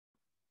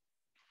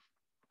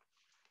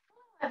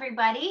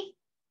everybody.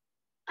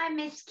 I'm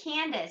Miss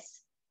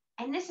Candace,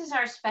 and this is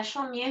our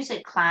special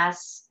music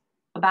class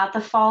about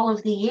the fall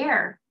of the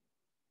year.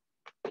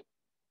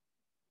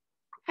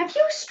 Have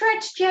you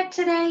stretched yet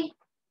today?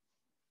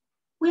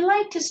 We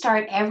like to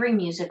start every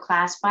music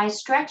class by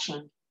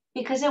stretching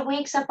because it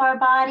wakes up our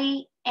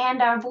body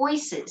and our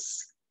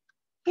voices.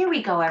 Here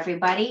we go,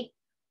 everybody.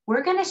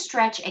 We're going to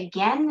stretch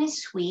again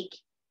this week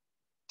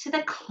to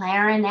the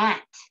clarinet.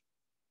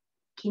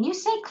 Can you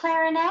say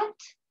clarinet?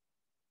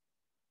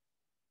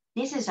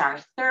 This is our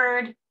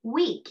third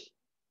week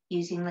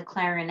using the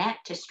clarinet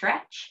to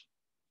stretch.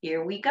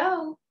 Here we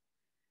go.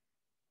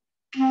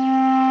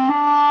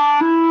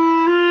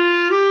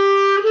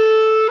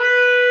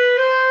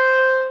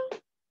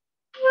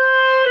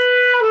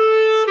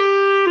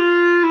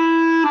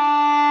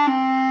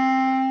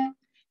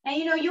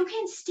 Now, you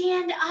can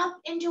stand up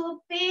and do a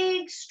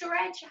big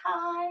stretch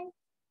high,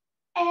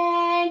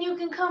 and you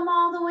can come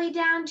all the way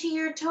down to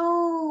your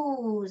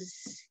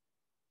toes.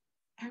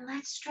 And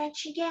let's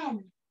stretch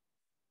again.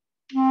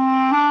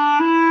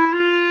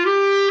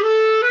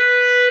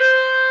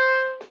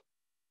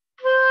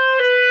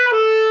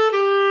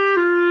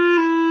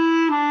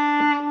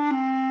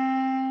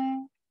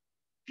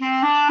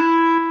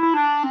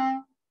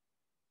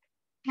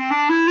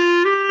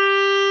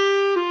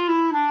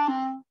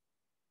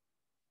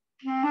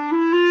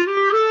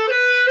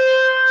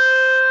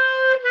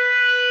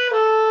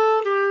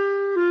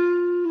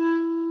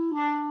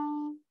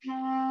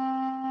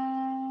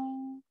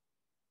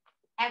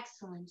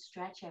 Excellent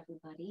stretch,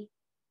 everybody.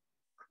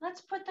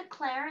 Let's put the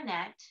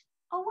clarinet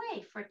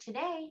away for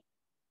today.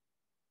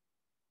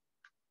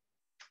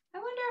 I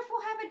wonder if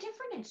we'll have a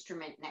different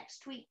instrument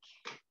next week.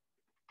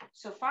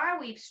 So far,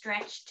 we've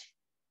stretched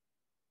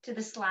to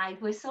the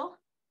slide whistle,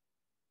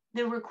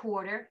 the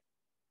recorder,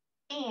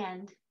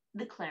 and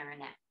the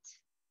clarinet.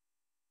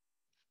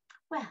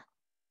 Well,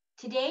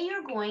 today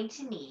you're going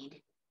to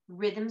need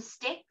rhythm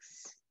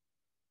sticks,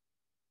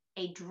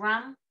 a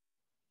drum,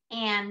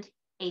 and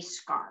a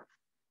scarf.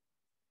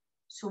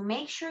 So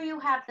make sure you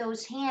have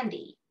those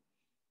handy.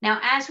 Now,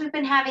 as we've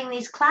been having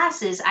these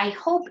classes, I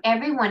hope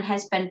everyone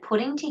has been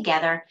putting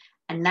together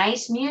a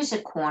nice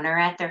music corner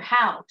at their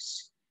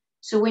house.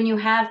 So when you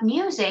have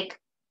music,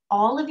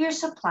 all of your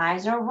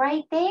supplies are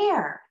right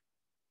there.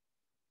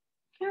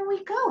 Here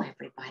we go,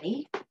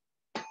 everybody.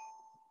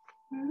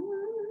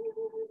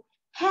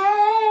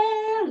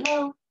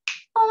 Hello,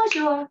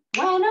 bonjour,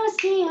 buenos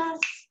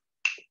dias.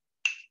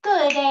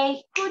 Good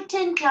day,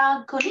 guten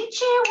tag,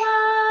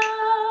 konnichiwa.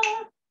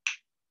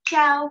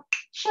 Ciao,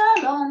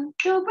 shalom,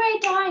 dobre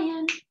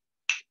dayan.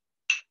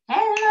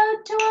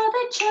 Hello to all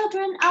the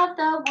children of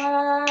the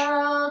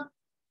world.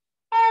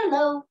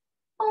 Hello,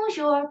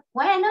 bonjour,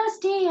 buenos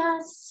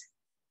dias.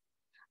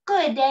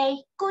 Good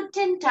day,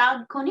 guten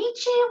tag,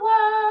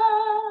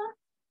 konnichiwa.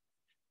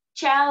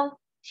 Ciao,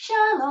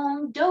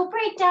 shalom,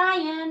 dobre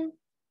dayan.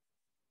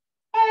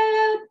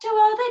 Hello to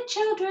all the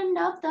children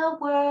of the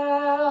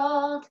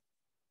world.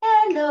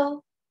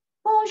 Hello,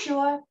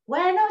 bonjour,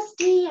 buenos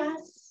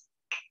dias.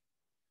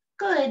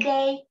 Good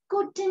day,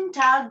 guten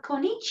tag,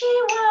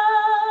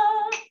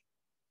 konnichiwa.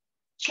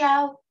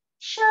 Ciao,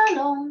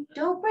 shalom,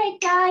 dobre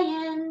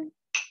dayan.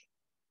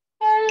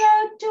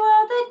 Hello to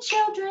all the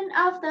children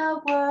of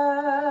the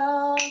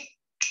world.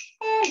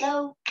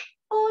 Hello,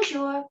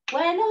 bonjour,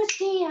 buenos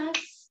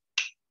dias.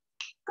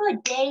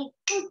 Good day,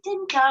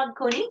 guten tag,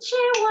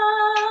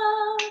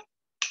 konnichiwa.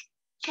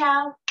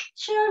 Ciao,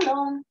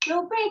 shalom,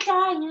 dobre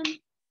dayan.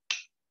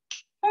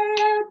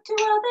 Hello to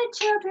all the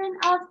children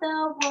of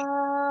the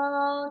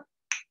world.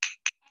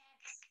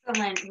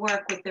 Excellent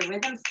work with the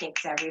rhythm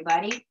sticks,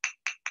 everybody.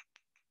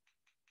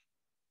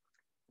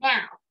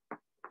 Now,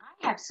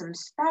 I have some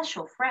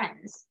special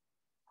friends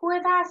who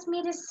have asked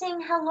me to sing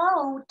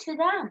hello to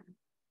them.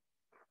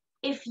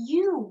 If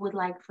you would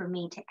like for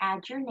me to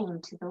add your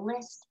name to the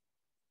list,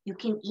 you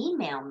can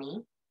email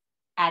me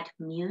at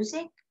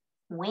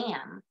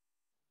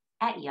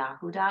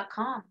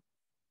musicwham@yahoo.com,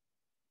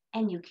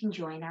 and you can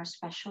join our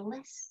special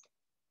list.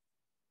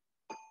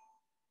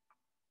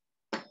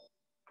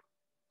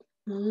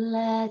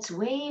 Let's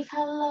wave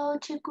hello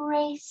to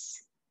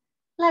Grace.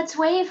 Let's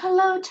wave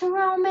hello to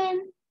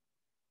Roman.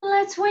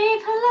 Let's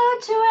wave hello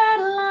to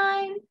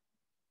Adeline.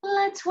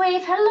 Let's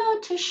wave hello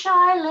to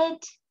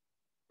Charlotte.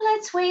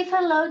 Let's wave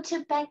hello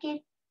to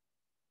Beckett.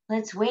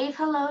 Let's wave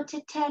hello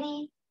to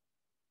Teddy.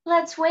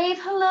 Let's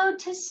wave hello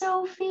to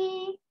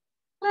Sophie.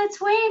 Let's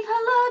wave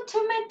hello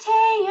to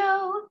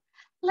Mateo.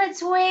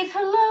 Let's wave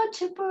hello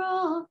to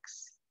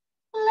Brooks.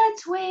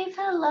 Let's wave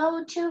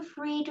hello to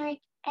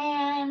Friedrich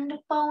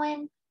and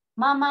Bowen,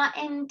 Mama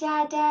and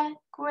Dada,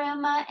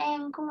 Grandma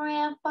and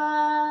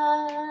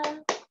Grandpa.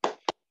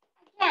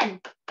 Again,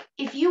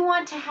 if you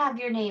want to have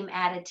your name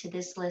added to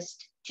this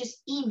list,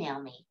 just email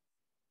me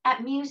at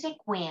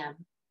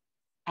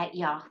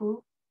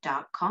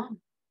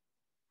musicwham@yahoo.com.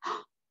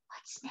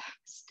 What's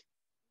next?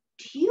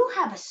 Do you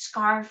have a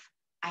scarf?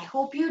 I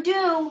hope you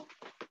do.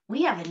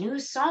 We have a new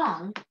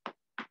song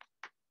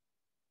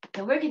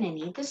that we're going to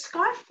need the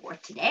scarf for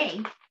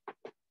today.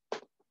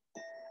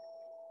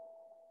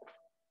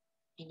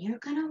 And you're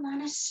going to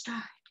want to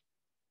start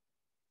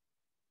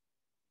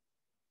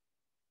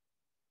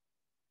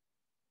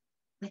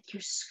with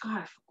your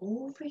scarf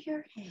over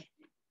your head.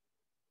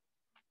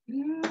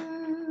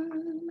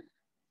 The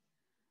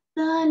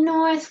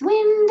north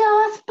wind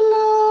doth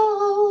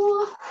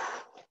blow,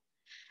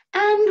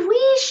 and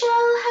we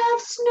shall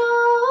have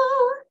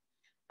snow.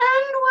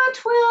 And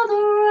what will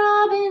the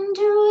robin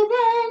do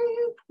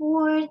then,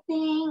 poor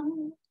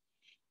thing?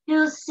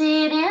 He'll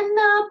sit in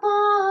the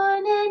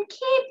barn and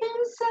keep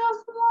himself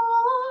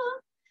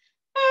warm,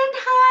 and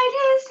hide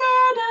his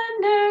head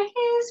under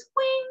his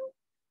wing,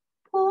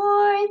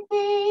 poor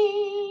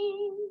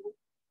thing.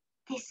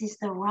 This is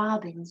the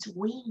robin's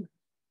wing.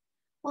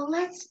 Well,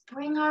 let's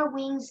bring our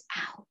wings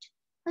out.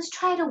 Let's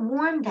try to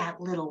warm that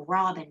little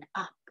robin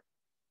up.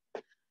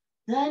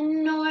 The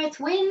north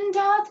wind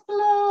doth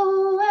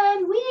blow,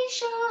 and we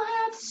shall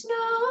have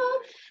snow.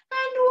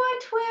 And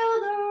what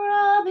will the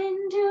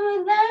robin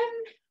do then,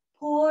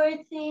 poor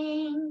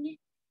thing?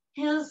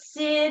 He'll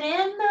sit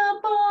in the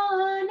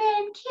barn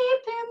and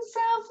keep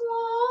himself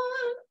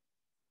warm,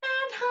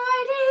 and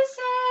hide his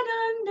head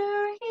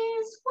under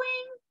his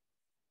wing,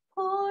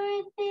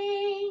 poor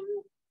thing.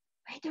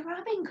 Where'd the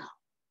robin go?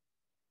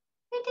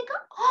 Where'd it go?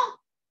 Oh,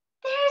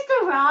 there's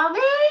the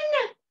robin.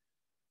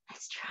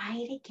 Let's try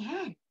it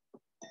again.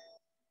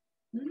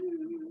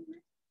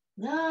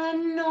 The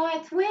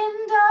north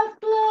wind doth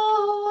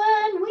blow,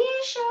 and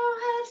we shall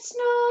have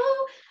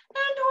snow.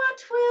 And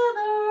what will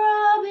the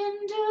robin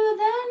do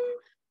then,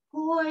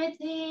 poor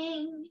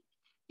thing?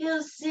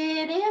 He'll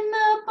sit in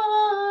the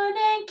barn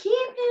and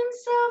keep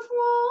himself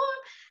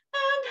warm,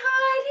 and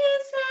hide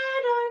his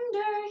head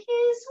under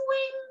his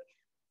wing,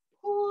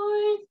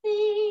 poor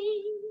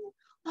thing.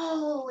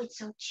 Oh, it's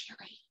so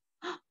chilly.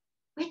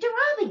 Where'd the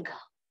robin go?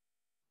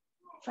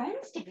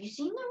 Friends, have you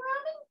seen the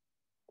robin?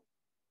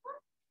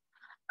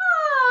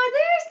 Oh,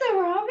 there's the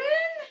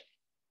robin.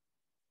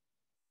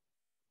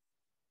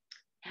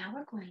 Now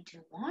we're going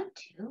to want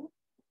to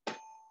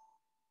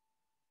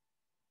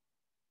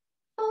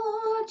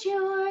fold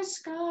your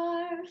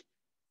scarf,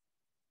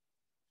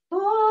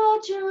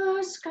 fold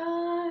your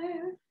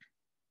scarf,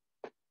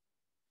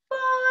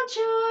 fold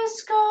your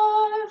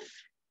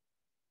scarf,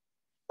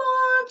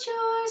 fold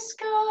your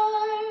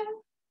scarf,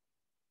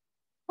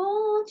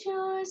 fold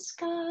your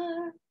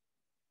scarf.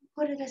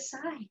 Put it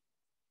aside.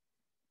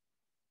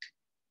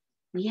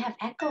 We have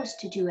echoes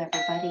to do,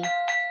 everybody.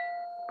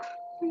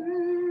 Here we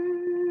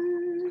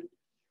go.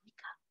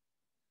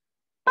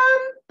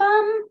 Bum,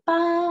 bum,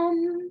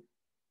 bum.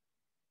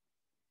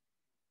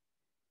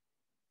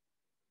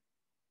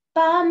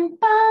 Bum,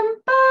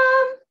 bum,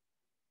 bum.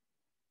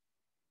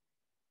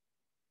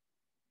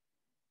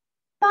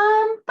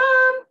 Bum,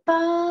 bum,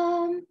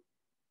 bum.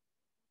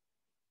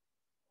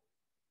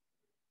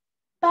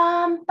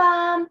 Bum,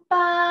 bum,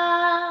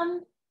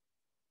 bum.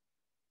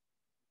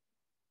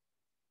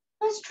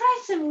 Let's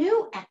try some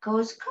new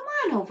echoes. Come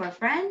on over,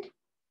 friend.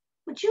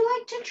 Would you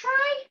like to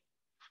try?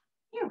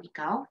 Here we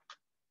go.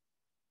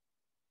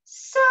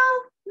 So,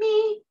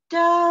 mi,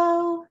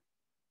 do.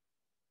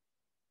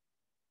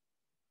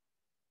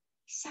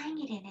 He sang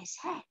it in his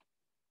head.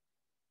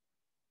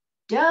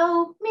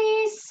 Do,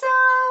 mi, so.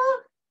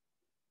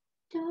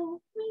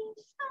 Do, mi,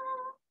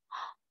 so.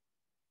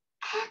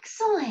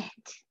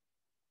 Excellent.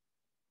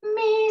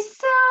 Mi,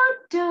 so,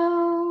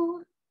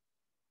 do.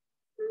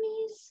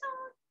 Mi, so,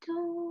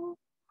 do.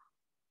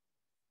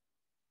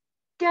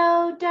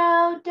 Do,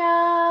 do,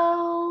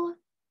 do.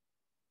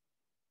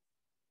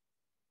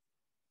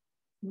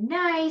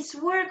 Nice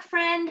work,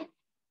 friend.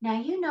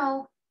 Now you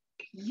know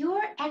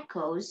your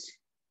echoes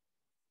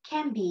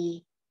can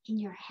be in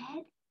your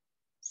head,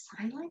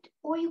 silent,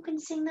 or you can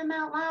sing them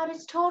out loud.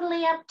 It's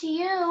totally up to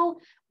you.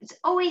 It's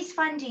always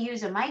fun to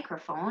use a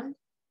microphone.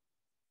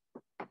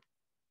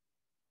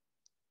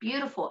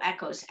 Beautiful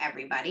echoes,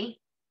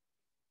 everybody.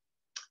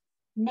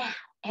 Now,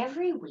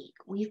 every week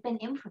we've been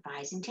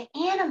improvising to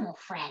animal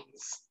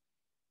friends.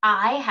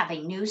 I have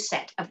a new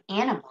set of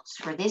animals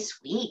for this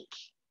week.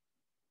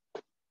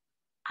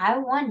 I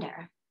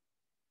wonder,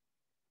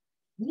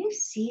 can you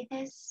see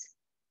this?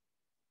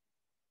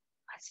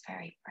 Oh, it's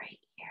very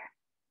bright here.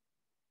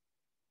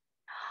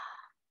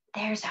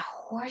 There's a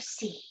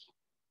horsey.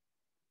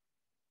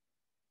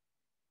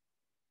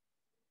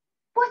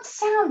 What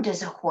sound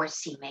does a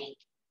horsey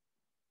make?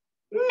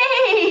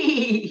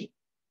 Neigh!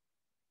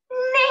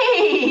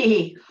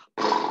 Neigh!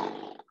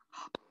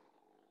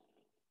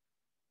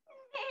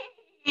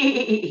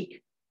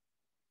 Neigh!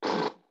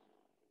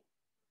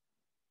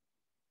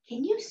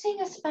 Can you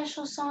sing a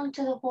special song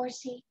to the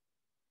horsey?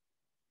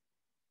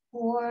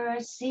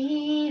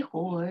 Horsey,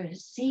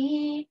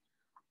 horsey,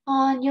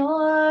 on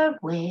your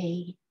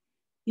way.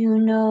 You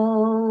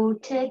know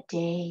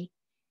today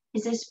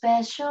is a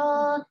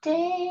special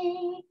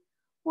day.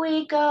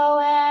 We go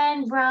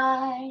and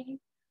ride.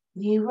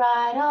 We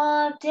ride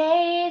all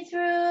day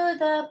through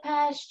the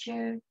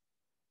pasture,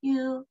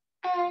 you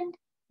and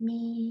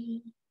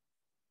me.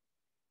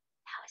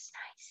 That was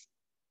nice.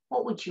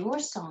 What would your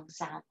song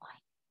sound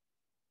like?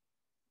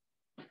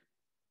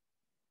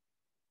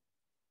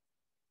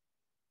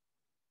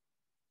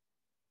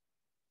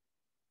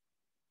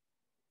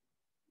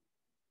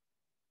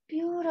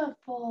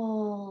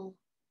 Beautiful.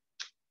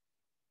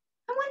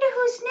 I wonder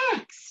who's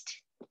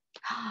next.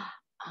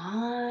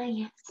 Ah,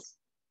 yes.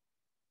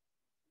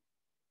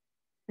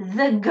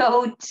 The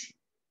goat.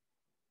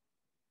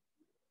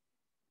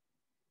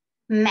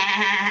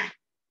 Ma,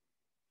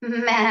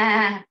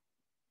 ma.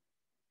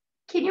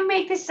 Can you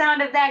make the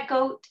sound of that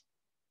goat?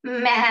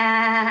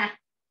 Ma.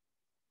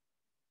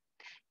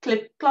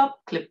 Clip,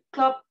 clop,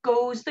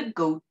 goes the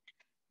goat.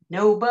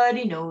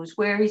 Nobody knows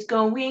where he's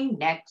going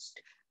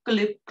next.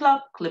 Clip,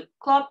 clop,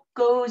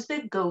 goes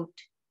the goat.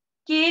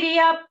 Giddy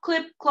up,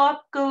 clip,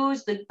 clop,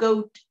 goes the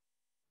goat.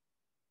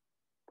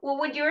 What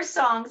would your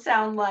song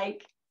sound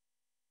like?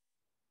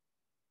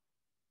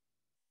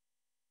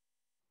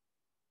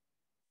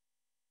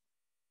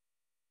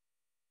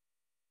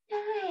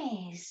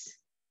 Nice.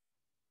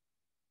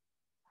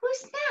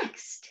 Who's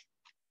next?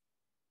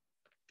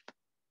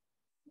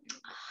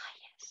 Ah,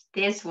 yes,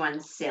 this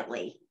one's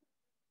silly.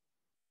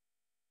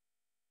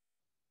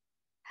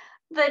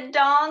 The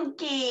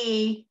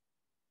donkey.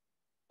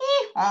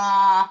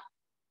 Ee-haw,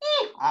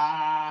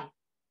 ee-haw.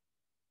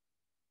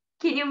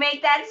 Can you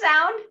make that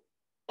sound?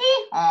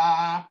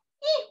 Ee-haw,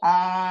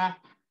 ee-haw.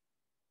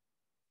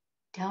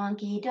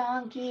 Donkey,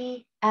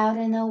 donkey, out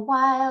in the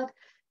wild.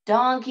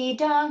 Donkey,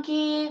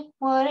 donkey,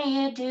 what are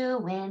you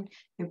doing?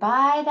 You're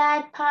by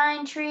that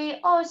pine tree,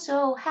 oh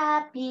so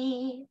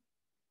happy.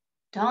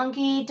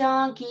 Donkey,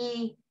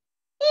 donkey,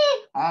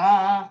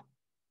 ee-haw.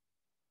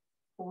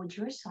 What would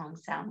your song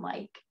sound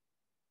like?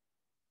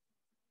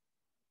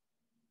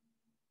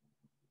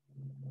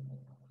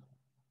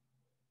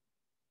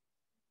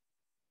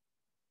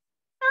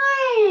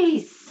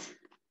 Nice.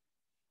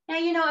 Now,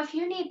 you know, if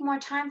you need more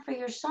time for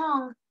your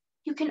song,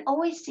 you can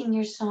always sing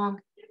your song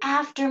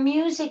after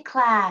music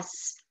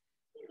class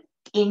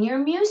in your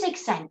music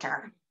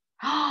center.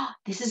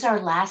 This is our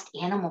last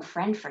animal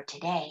friend for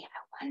today.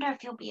 I wonder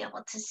if you'll be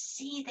able to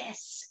see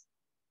this.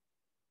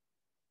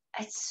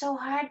 It's so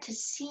hard to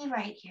see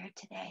right here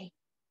today.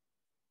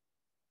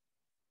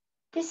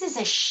 This is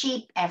a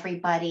sheep,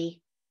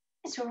 everybody.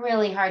 It's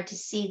really hard to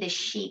see the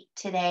sheep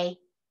today.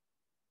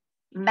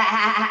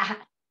 Bah,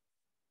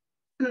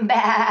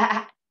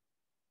 bah.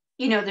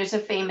 You know, there's a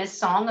famous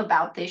song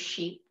about this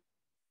sheep.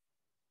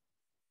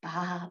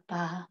 Ba,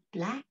 ba,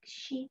 black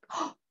sheep.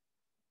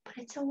 But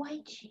it's a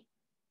white sheep.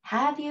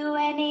 Have you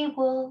any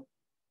wool?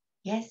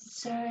 Yes,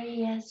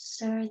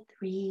 sir,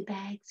 3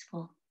 bags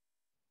full.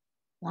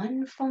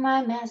 1 for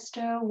my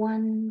master,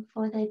 1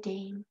 for the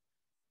dame,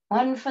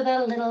 1 for the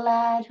little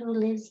lad who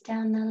lives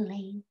down the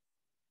lane.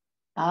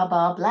 Ba,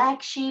 ba,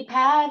 black sheep,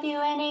 have you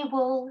any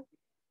wool?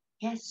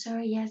 Yes,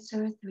 sir,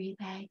 3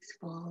 bags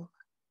full.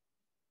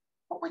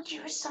 What would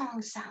your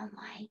song sound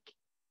like?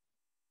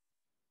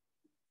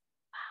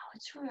 Wow,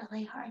 it's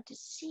really hard to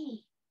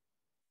see.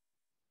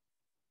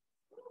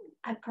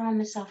 I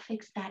promise I'll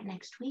fix that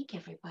next week,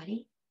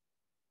 everybody.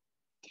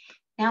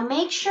 Now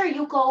make sure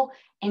you go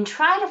and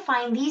try to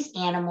find these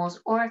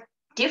animals or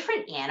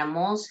different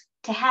animals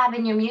to have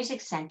in your music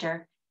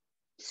center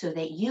so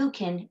that you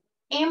can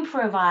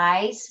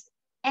improvise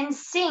and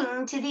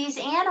sing to these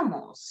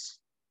animals.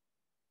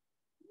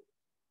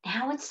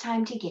 Now it's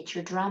time to get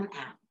your drum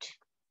out.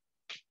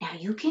 Now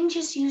you can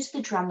just use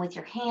the drum with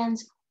your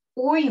hands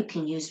or you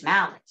can use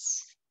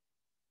mallets.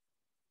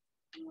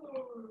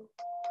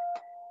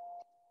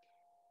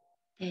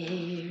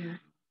 There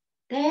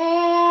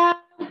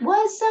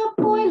was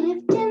a boy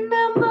lived in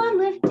the moon,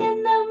 lived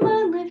in the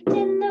moon, lived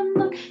in the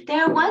moon.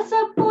 There was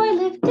a boy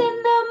lived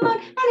in the moon,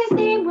 and his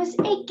name was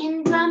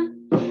Aiken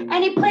Drum.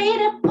 And he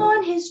played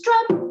upon his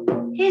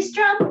drum, his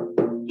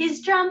drum,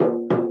 his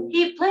drum.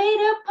 He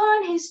played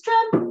upon his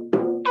drum,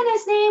 and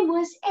his name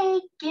was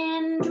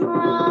Aiken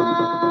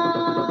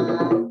Drum.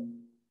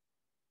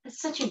 That's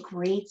such a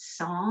great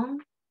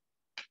song.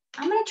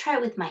 I'm going to try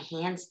it with my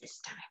hands this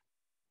time.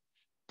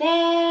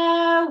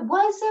 There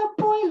was a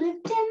boy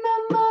lived in the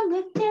moon,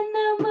 lived in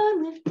the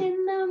moon, lived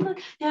in the moon.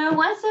 There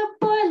was a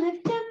boy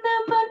lived in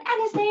the moon,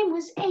 and his name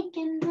was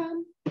Aiken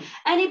Drum.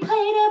 And he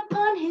played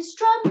upon his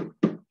drum,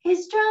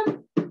 his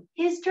drum,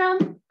 his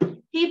drum.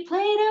 He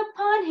played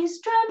upon his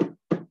drum,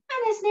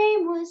 and his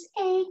name was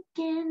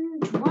Aiken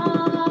Drum.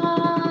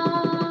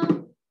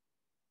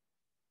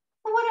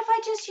 Well, what if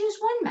I just use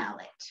one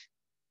mallet?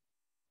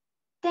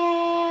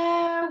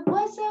 There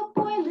was a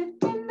boy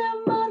lived in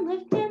the moon,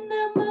 lived in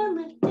the moon,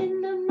 lived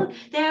in the moon.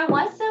 There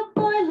was a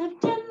boy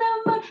lived in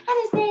the moon, and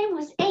his name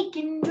was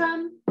Aiken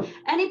Drum.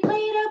 And he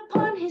played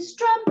upon his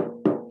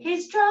drum,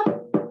 his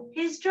drum,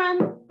 his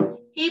drum.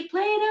 He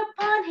played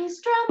upon his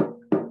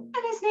drum,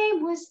 and his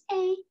name was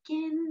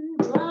Aiken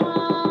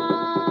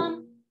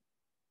Drum.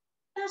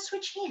 Now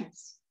switch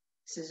hands.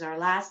 This is our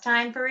last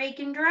time for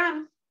Aiken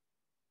Drum.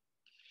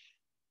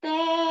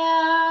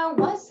 There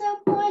was a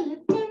boy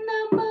lived in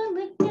the moon,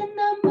 lived in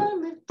the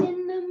moon, lived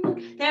in the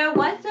moon. There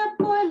was a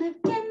boy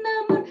lived in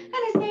the moon,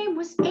 and his name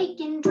was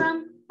Aiken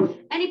Drum.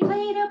 And he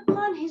played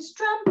upon his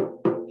drum,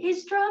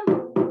 his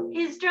drum,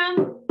 his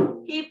drum.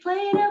 He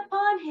played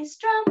upon his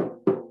drum,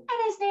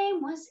 and his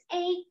name was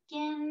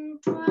Aiken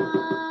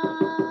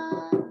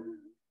Drum.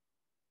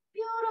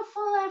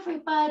 Beautiful, everybody.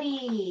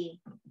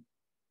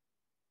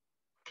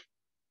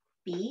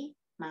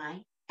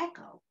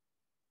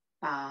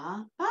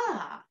 ba,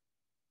 ba.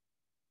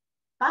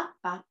 Ba,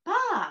 ba,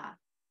 ba.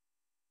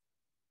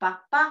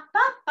 Ba, ba,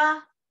 ba,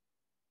 ba.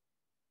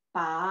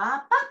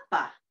 Ba, ba,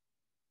 ba.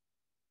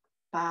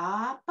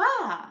 Ba,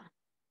 ba.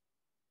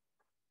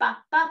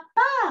 Ba, ba,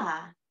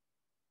 ba.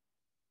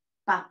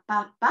 Ba,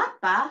 ba, ba,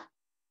 ba.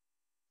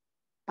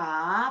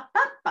 Ba,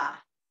 ba,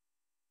 ba.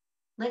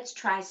 Let's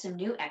try some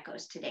new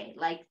echoes today,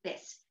 like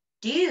this.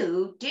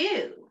 Do,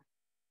 do.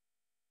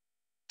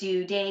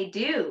 Do, day,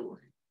 do.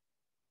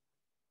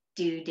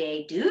 Do,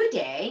 day, do,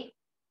 day.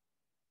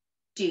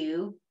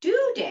 Do,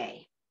 do,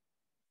 day.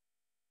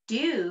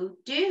 Do,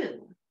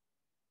 do.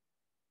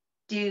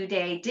 Do,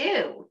 day,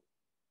 do.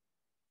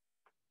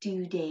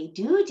 Do, day,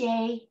 do,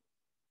 day.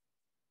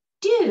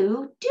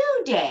 Do,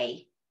 do,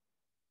 day.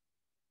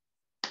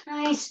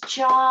 Nice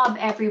job,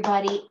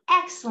 everybody.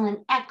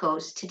 Excellent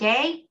echoes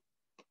today.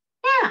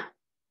 Now,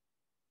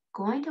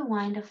 going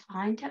to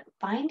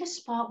find a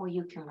spot where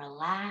you can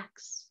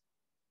relax.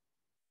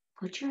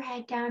 Put your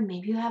head down.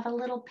 Maybe you have a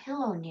little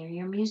pillow near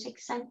your music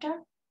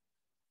center,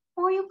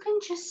 or you can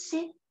just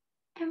sit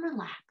and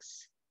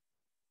relax.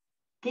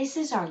 This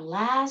is our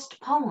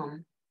last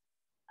poem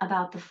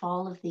about the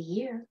fall of the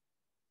year.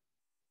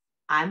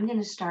 I'm going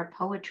to start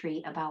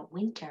poetry about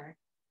winter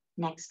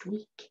next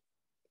week.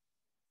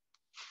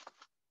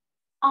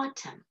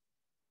 Autumn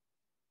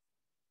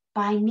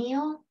by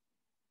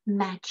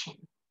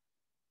Machin.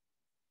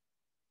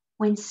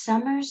 When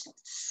summer's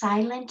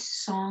silent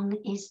song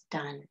is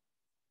done,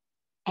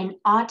 and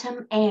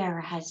autumn air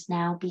has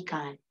now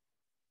begun,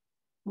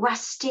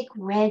 rustic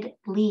red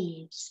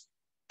leaves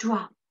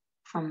drop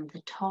from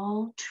the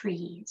tall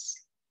trees.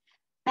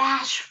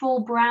 Bashful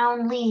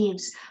brown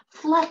leaves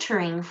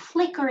fluttering,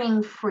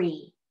 flickering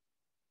free,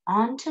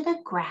 onto the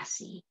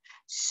grassy,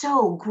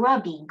 so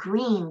grubby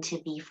green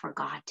to be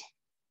forgotten,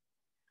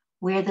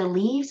 where the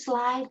leaves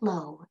lie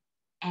low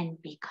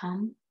and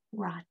become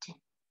rotten.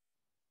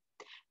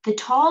 The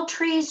tall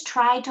trees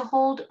try to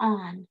hold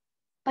on,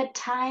 but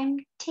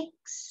time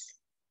ticks,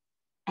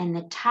 and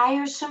the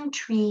tiresome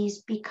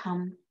trees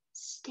become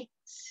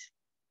sticks,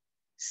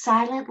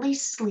 silently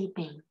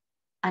sleeping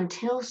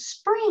until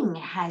spring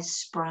has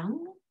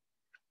sprung,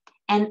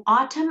 and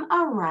autumn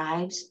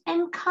arrives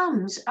and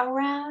comes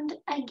around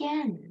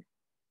again,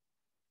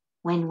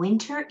 when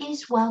winter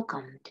is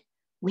welcomed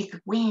with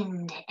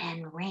wind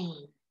and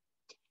rain.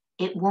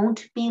 It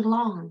won't be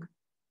long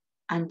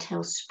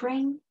until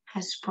spring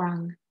has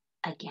sprung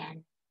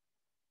again.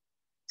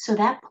 So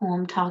that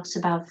poem talks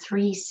about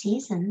 3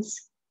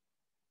 seasons: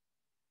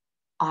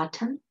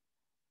 autumn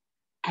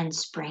and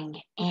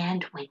spring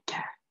and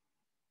winter.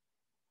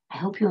 I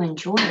hope you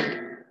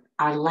enjoyed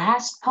our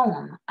last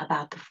poem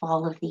about the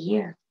fall of the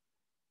year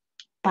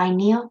by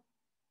Machin.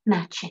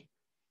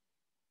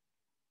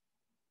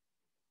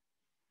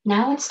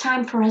 Now it's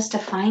time for us to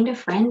find a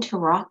friend to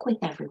rock with,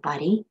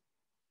 everybody.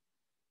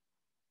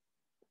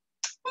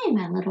 Hey,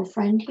 my little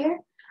friend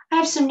here. I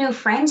have some new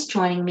friends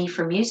joining me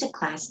for music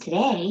class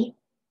today.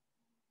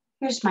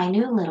 Here's my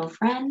new little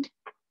friend.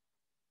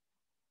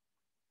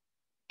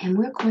 And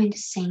we're going to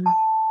sing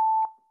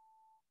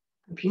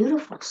a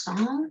beautiful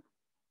song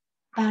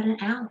about an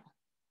owl.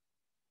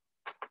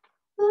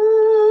 Ooh,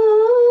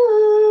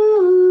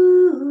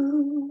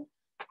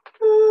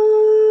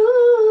 ooh,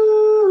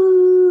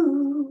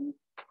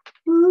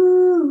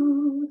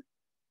 ooh,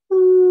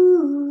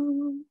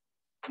 ooh,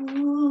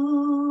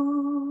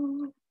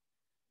 ooh.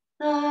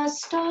 The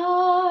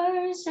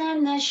stars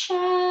and the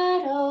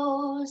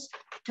shadows,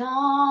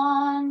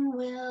 dawn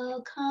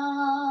will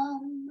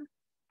come.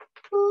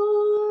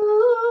 Ooh,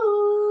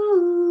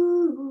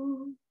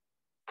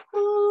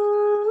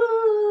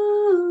 ooh,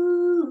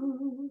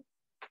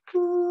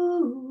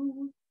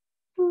 ooh,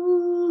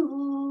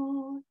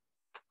 ooh,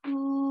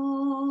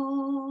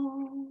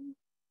 ooh.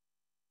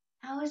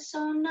 That was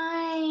so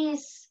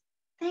nice.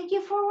 Thank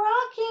you for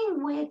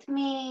rocking with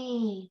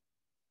me.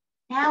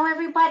 Now,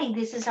 everybody,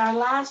 this is our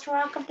last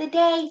rock of the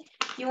day.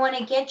 You want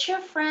to get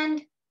your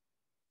friend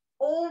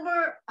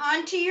over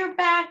onto your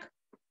back,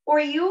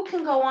 or you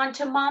can go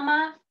onto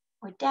Mama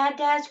or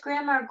Dad's,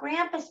 Grandma, or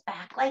Grandpa's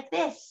back like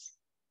this.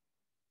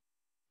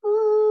 Ooh,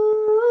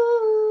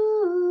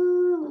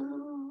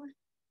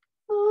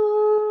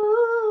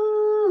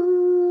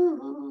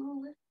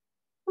 ooh,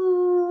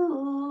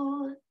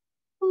 ooh,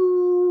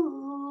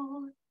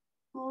 ooh,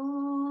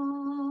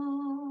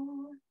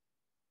 ooh.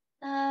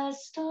 The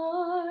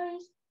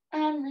stars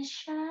and the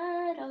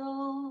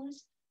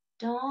shadows,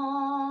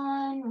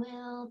 dawn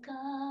will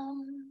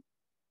come.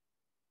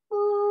 Ooh,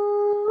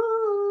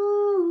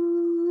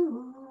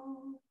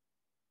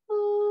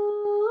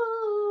 ooh,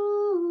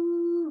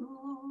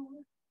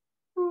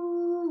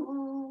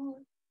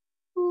 ooh,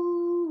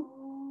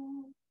 ooh,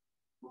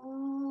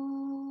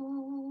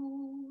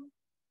 ooh.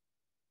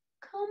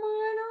 Come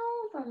on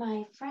over,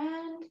 my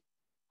friend.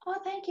 Oh,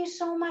 thank you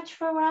so much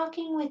for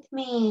rocking with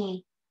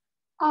me.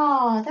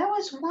 Oh, that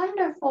was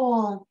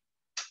wonderful.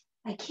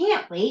 I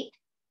can't wait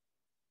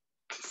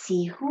to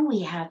see who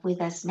we have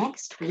with us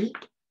next week.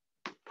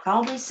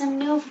 Probably some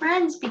new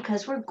friends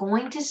because we're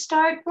going to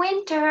start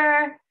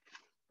winter.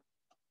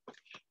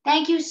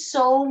 Thank you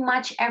so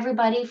much,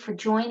 everybody, for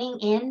joining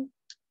in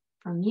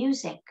for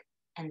music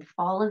and the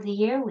fall of the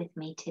year with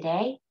me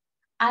today.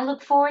 I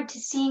look forward to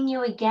seeing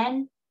you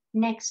again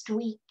next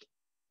week.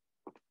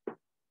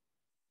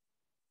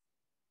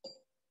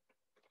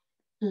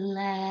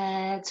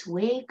 Let's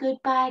wave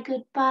goodbye,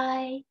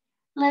 goodbye.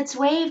 Let's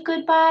wave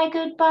goodbye,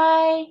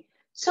 goodbye.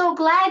 So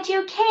glad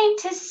you came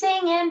to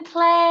sing and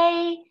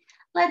play.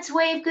 Let's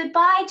wave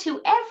goodbye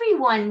to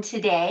everyone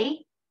today.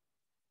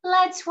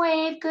 Let's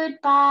wave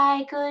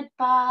goodbye,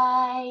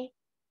 goodbye.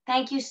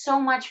 Thank you so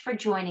much for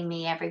joining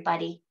me,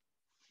 everybody.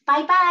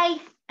 Bye-bye.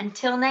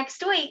 Until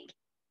next week.